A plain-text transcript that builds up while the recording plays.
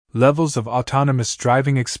Levels of autonomous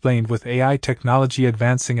driving explained. With AI technology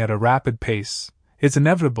advancing at a rapid pace, it's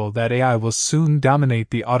inevitable that AI will soon dominate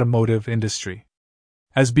the automotive industry.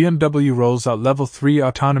 As BMW rolls out Level 3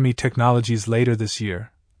 autonomy technologies later this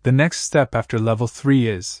year, the next step after Level 3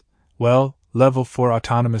 is, well, Level 4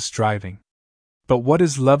 autonomous driving. But what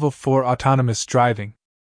is Level 4 autonomous driving?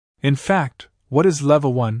 In fact, what is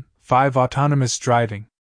Level 1, 5 autonomous driving?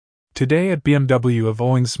 Today at BMW of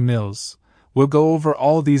Owings Mills, we'll go over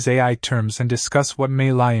all these AI terms and discuss what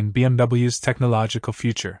may lie in BMW's technological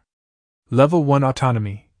future. Level 1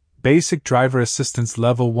 autonomy. Basic driver assistance.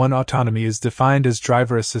 Level 1 autonomy is defined as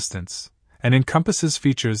driver assistance, and encompasses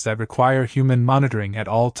features that require human monitoring at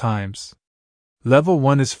all times. Level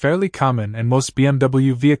 1 is fairly common and most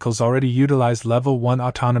BMW vehicles already utilize Level 1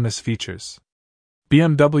 autonomous features.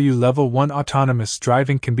 BMW Level 1 autonomous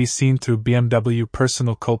driving can be seen through BMW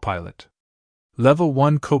Personal Copilot. Level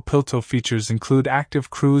 1 Copilot features include active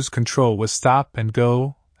cruise control with stop and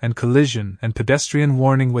go, and collision and pedestrian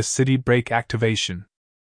warning with city brake activation.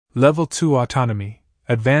 Level 2 autonomy.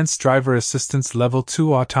 Advanced driver assistance. Level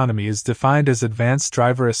 2 autonomy is defined as advanced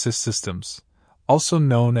driver assist systems, also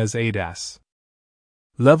known as ADAS.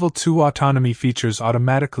 Level 2 autonomy features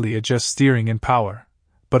automatically adjust steering and power,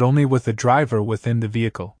 but only with the driver within the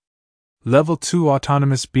vehicle. Level 2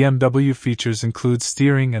 autonomous BMW features include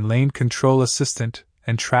steering and lane control assistant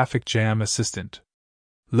and traffic jam assistant.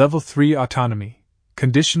 Level 3 autonomy.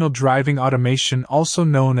 Conditional driving automation, also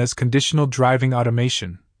known as conditional driving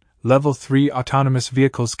automation. Level 3 autonomous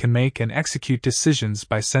vehicles can make and execute decisions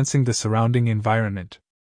by sensing the surrounding environment.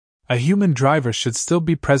 A human driver should still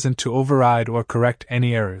be present to override or correct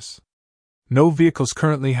any errors. No vehicles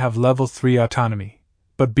currently have Level 3 autonomy,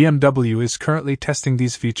 but BMW is currently testing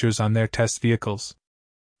these features on their test vehicles.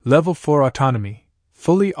 Level 4 autonomy.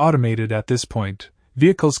 Fully automated. At this point,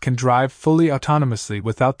 vehicles can drive fully autonomously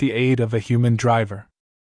without the aid of a human driver.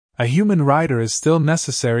 A human rider is still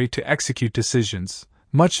necessary to execute decisions,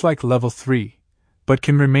 much like Level 3, but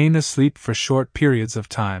can remain asleep for short periods of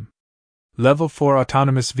time. Level 4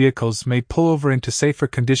 autonomous vehicles may pull over into safer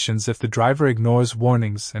conditions if the driver ignores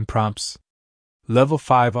warnings and prompts. Level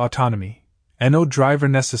 5 autonomy. No driver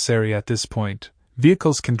necessary. At this point,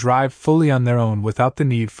 vehicles can drive fully on their own without the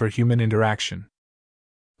need for human interaction.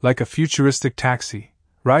 Like a futuristic taxi,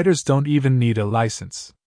 riders don't even need a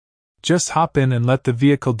license. Just hop in and let the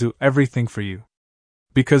vehicle do everything for you.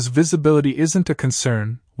 Because visibility isn't a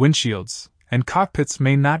concern, windshields and cockpits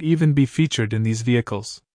may not even be featured in these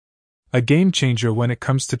vehicles. A game changer when it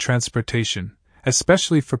comes to transportation,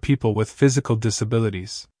 especially for people with physical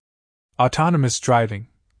disabilities. Autonomous driving.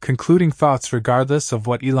 Concluding thoughts. Regardless of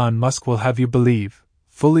what Elon Musk will have you believe,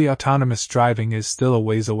 fully autonomous driving is still a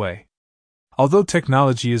ways away. Although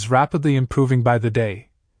technology is rapidly improving by the day,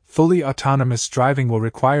 fully autonomous driving will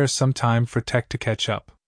require some time for tech to catch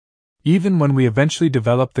up. Even when we eventually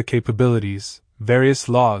develop the capabilities, various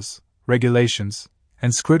laws, regulations,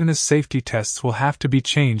 and scrutinous safety tests will have to be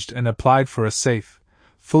changed and applied for a safe,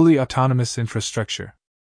 fully autonomous infrastructure.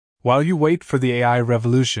 While you wait for the AI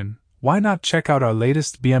revolution, why not check out our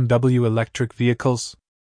latest BMW electric vehicles?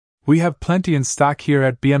 We have plenty in stock here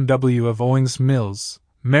at BMW of Owings Mills,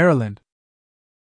 Maryland,